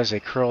didn't realize they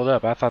curled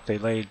up. I thought they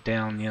laid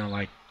down, you know,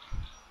 like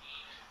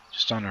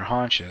just on their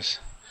haunches.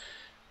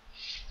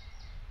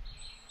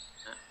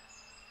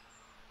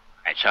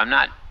 Alright, so I'm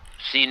not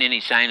seeing any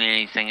sign of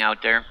anything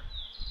out there.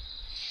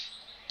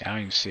 I don't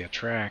even see a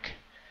track.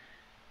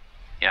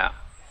 Yeah.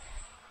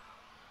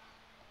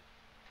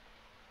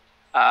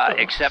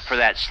 Except for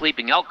that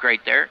sleeping elk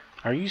right there.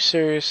 Are you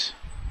serious?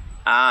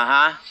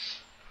 Uh-huh.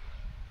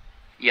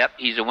 Yep,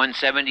 he's a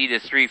 170 to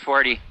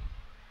 340.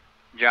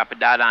 Drop a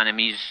dot on him.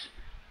 He's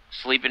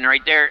sleeping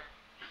right there.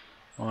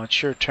 Well,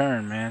 it's your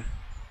turn, man.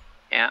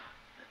 Yeah.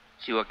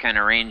 See what kind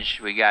of range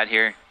we got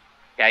here.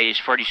 Yeah, he's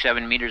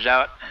 47 meters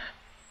out.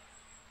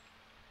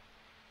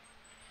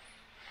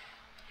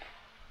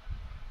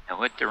 And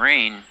with the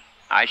rain,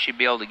 I should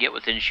be able to get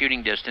within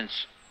shooting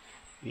distance.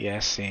 Yeah, I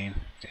see him.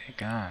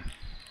 Daggone.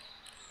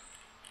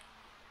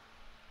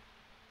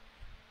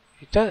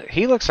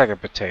 He looks like a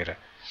potato.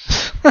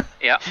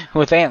 Yeah.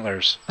 With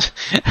antlers.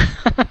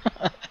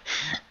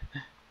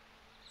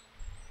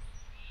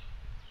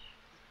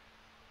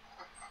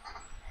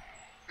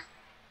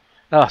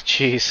 Oh,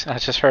 jeez. I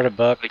just heard a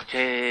buck.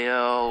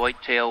 Whitetail,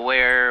 whitetail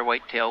where?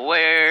 Whitetail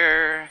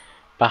where?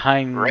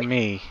 Behind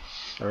me.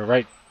 Or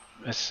right...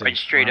 Let's see. Right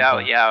straight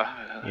out,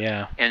 yeah.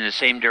 Yeah. In the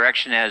same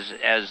direction as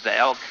the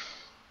elk.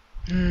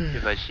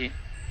 If I see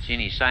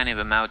any sign of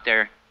him out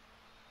there.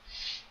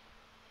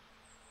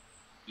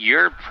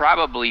 You're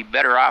probably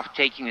better off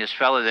taking this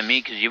fella than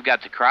me because you've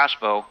got the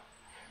crossbow.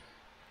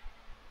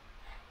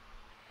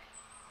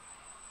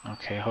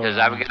 Okay, hold on.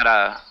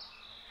 Because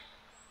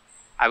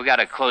I've got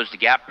to close the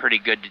gap pretty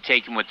good to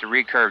take him with the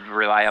recurve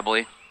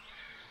reliably.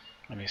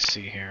 Let me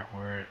see here.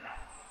 Where?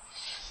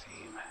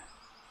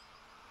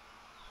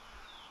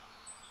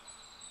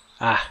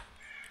 Ah.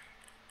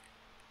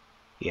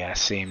 Yeah, I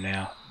see him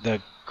now.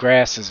 The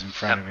grass is in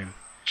front of him.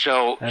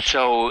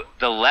 So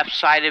the left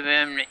side of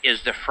him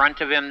is the front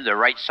of him. The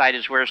right side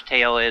is where his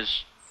tail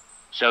is.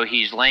 So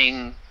he's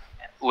laying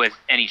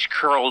and he's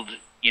curled,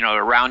 you know,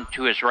 around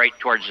to his right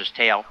towards his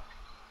tail.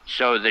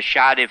 So the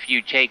shot, if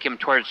you take him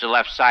towards the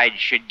left side,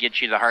 should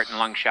get you the heart and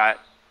lung shot.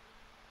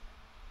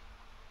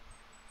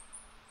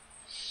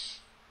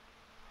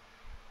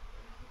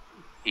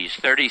 He's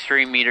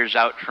 33 meters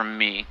out from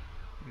me.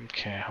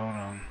 Okay, hold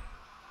on.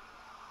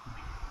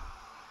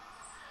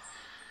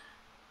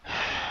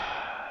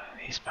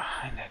 He's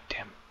behind that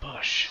damn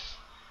bush.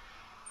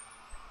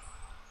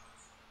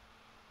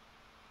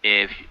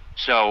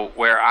 So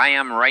where I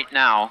am right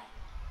now,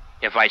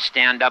 if I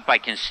stand up, I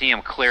can see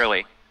him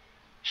clearly.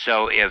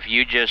 So if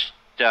you just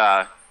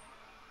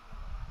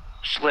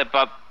slip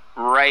up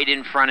right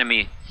in front of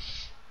me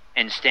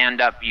and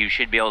stand up, you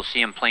should be able to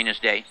see him plain as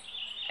day.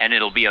 And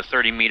it'll be a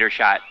 30-meter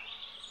shot.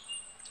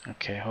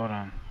 Okay, hold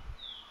on.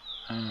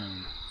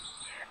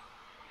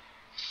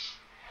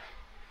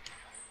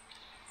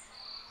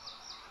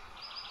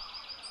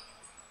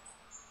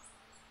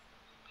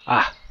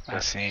 Ah, I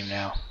see him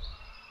now.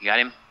 You got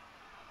him?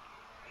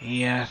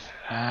 Yeah,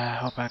 I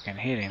hope I can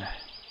hit him.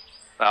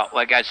 Well,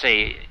 like I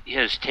say,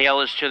 his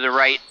tail is to the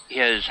right,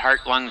 his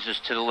heart lungs is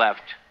to the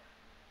left.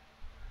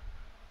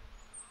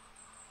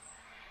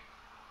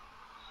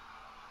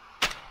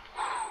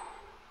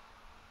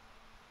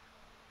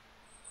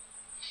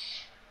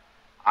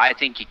 I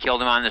think you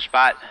killed him on the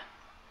spot.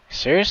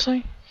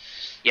 Seriously?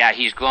 Yeah,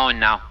 he's glowing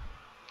now.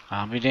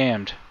 I'll be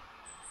damned.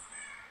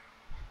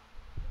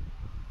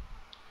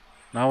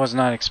 I was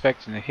not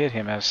expecting to hit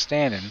him. I was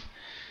standing.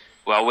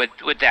 Well,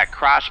 with that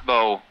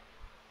crossbow,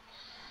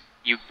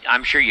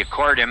 I'm sure you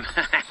cored him.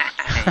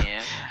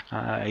 Yeah.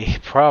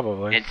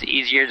 Probably. It's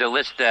easier to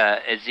list the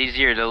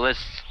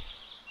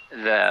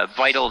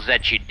vitals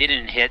that you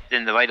didn't hit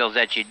than the vitals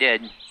that you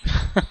did.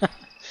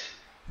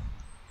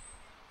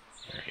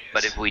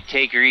 But if we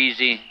take her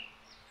easy,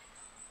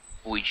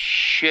 we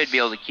should be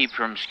able to keep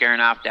from scaring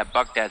off that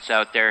buck that's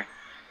out there.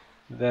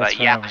 That's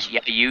but yeah,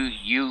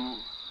 you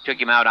took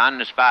him out on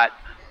the spot.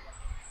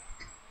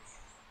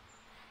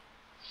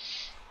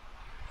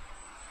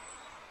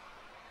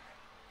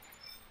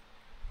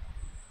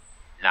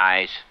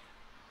 Nice.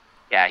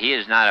 Yeah, he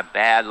is not a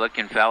bad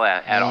looking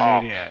fella at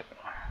all.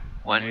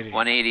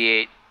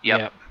 188.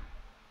 Yep.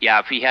 Yeah,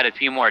 if he had a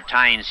few more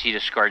tines, he'd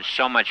have scored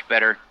so much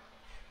better.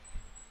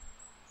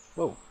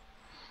 Whoa.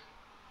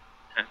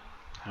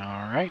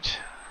 Alright.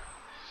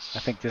 I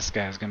think this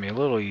guy's going to be a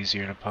little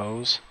easier to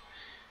pose.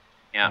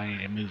 Yeah. I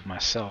need to move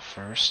myself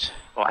first.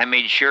 Well, I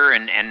made sure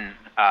and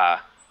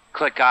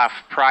click off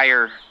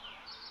prior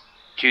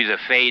to the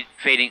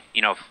fading,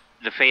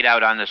 the fade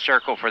out on the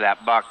circle for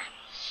that buck.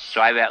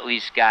 So I've at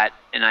least got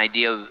an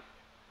idea of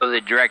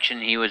the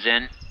direction he was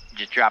in.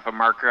 Just drop a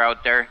marker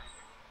out there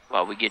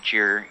while we get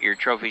your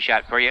trophy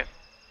shot for you.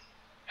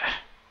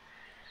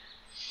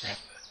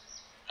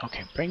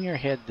 Okay, bring your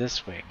head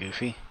this way,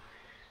 Goofy.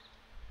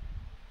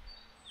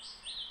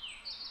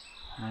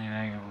 I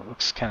mean, it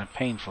looks kind of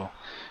painful.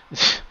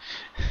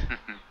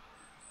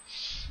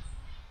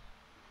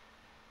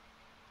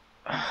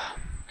 Oh,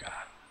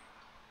 God.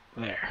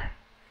 There.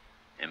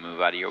 And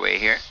move out of your way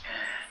here.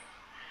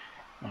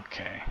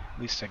 Okay,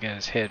 at least I got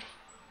his head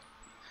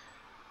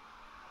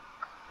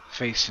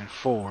facing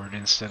forward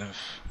instead of...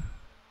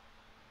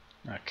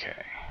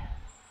 Okay.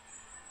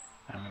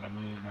 I'm going to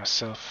move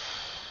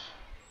myself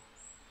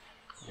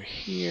over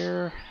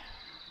here.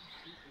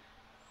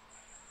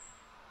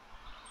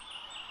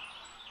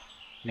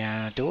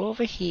 Now, do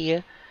over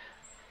here.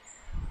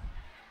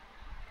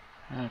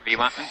 Okay. Where do you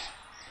want me?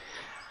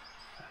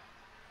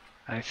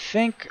 I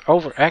think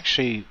over,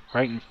 actually,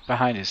 right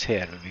behind his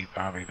head would be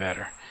probably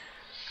better.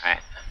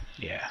 Alright.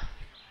 Yeah.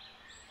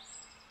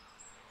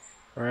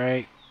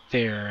 Right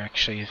there,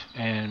 actually,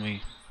 and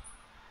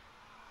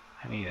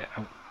I need it.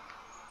 I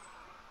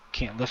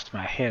can't lift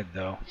my head,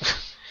 though.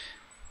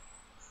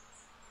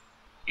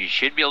 You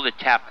should be able to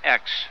tap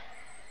X.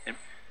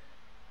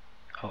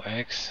 Oh,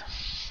 X?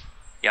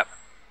 Yep.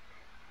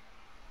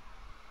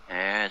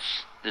 And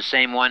it's the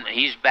same one.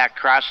 He's back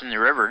crossing the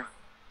river.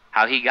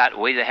 How he got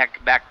way the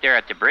heck back there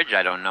at the bridge,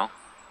 I don't know.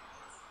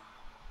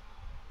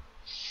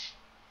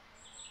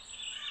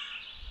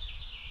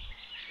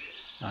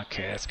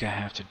 Okay, that's gonna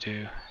have to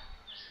do.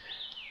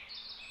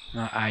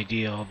 Not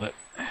ideal, but...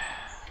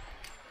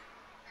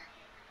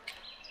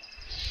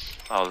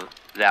 Oh,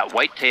 that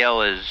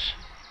whitetail is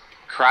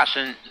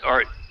crossing,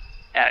 or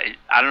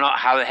I don't know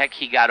how the heck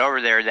he got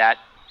over there that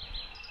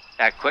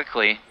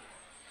quickly.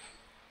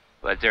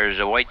 But there's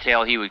a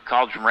whitetail he would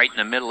called from right in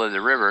the middle of the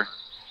river.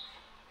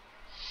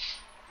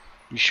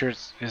 You sure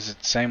is it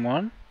the same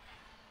one?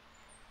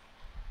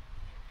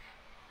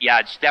 Yeah,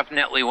 it's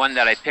definitely one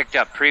that I picked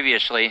up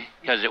previously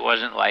because it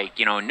wasn't like,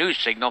 news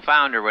signal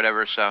found or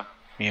whatever, so.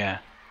 Yeah.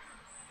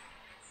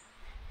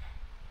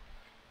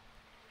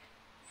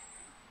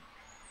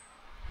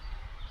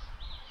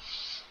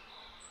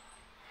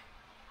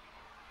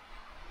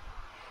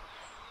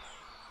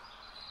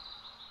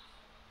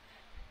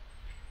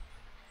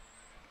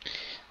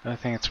 The only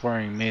thing that's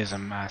worrying me is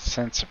my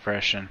scent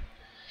suppression.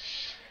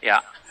 Yeah.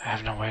 I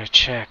have no way to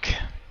check.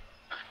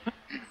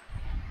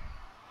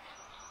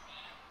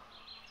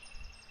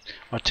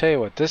 I'll tell you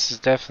what, this is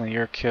definitely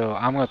your kill.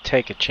 I'm going to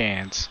take a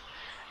chance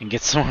and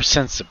get some more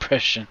scent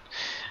suppression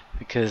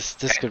because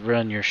this could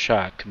run your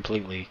shot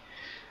completely.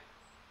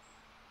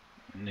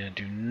 And I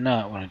do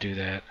not want to do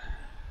that.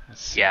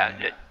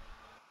 Yeah.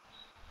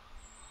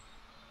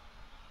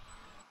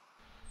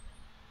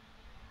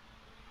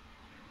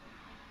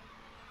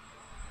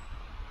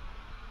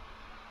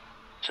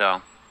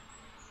 So,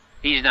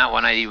 he's not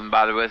one I'd even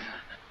bother with.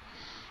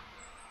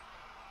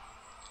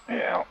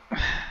 Yeah.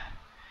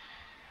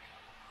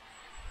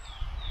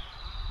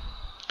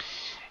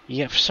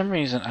 Yeah, for some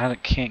reason I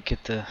can't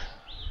get the...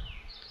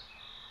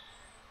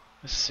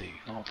 Let's see,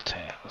 alt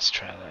tab, let's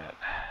try that.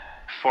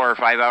 4 or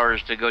 5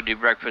 hours to go do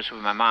breakfast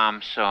with my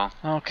mom, so...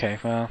 Okay,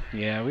 well,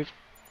 yeah, we've...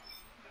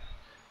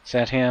 Is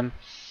that him?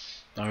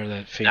 Or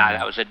that female? Nah,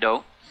 that was a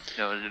doe.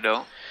 That was a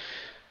doe.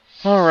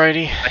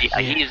 Alrighty. But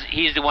yeah,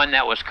 he's the one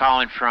that was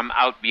calling from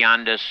out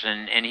beyond us,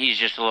 and he's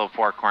just a little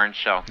forkhorn,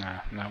 so... Nah,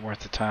 not worth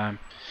the time.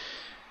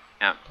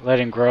 Yeah. Let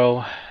him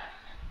grow.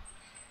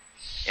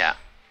 Yeah.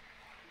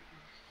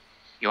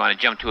 You want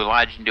to jump to a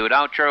lodge and do an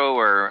outro,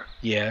 or?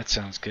 Yeah, that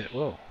sounds good.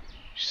 Whoa,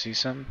 you see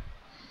something?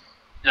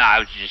 No,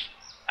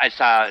 I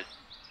saw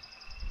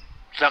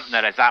something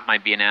that I thought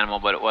might be an animal,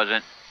 but it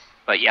wasn't.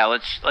 But yeah,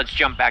 let's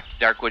jump back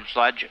to Darkwood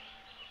Lodge.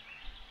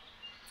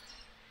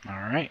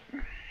 Alright.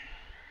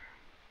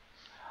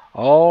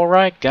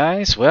 Alright,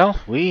 guys. Well,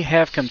 we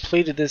have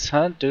completed this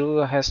hunt.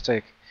 Dula has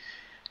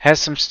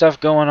some stuff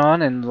going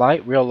on in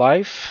real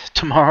life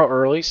tomorrow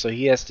early, so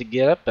he has to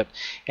get up. But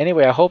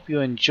anyway, I hope you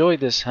enjoyed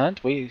this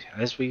hunt.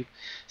 As we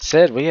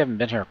said, we haven't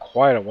been here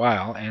quite a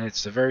while, and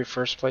it's the very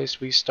first place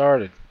we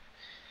started.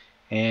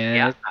 And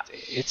Yeah.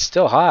 it's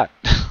still hot.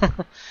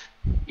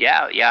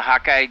 Yeah.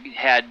 Hawkeye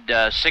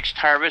had 6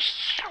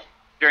 harvests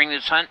during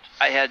this hunt.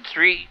 I had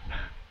 3.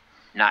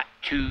 Not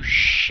too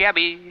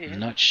shabby.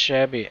 Not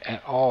shabby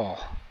at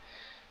all.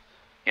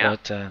 Yeah.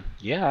 But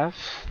yeah,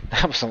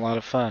 that was a lot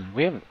of fun.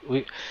 We're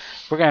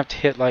gonna have to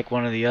hit like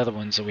one of the other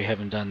ones that we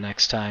haven't done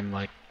next time.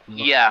 Like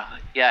Yeah,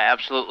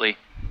 absolutely.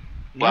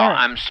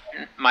 Well,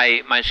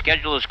 my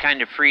schedule is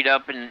kind of freed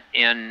up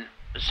in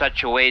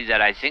such a way that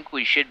I think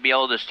we should be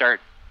able to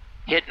start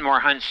hitting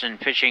more hunts and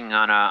fishing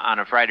on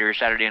a Friday or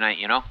Saturday night.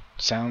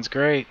 Sounds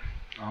great.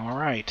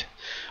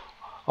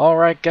 All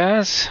right,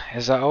 guys.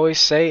 As I always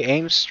say,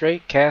 aim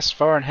straight, cast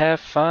far, and have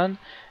fun.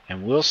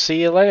 And we'll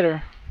see you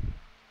later.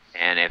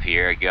 And if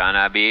you're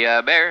gonna be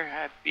a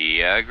bear,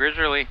 be a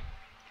grizzly.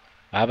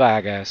 Bye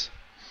bye, guys.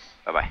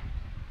 Bye bye.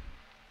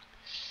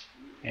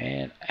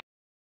 And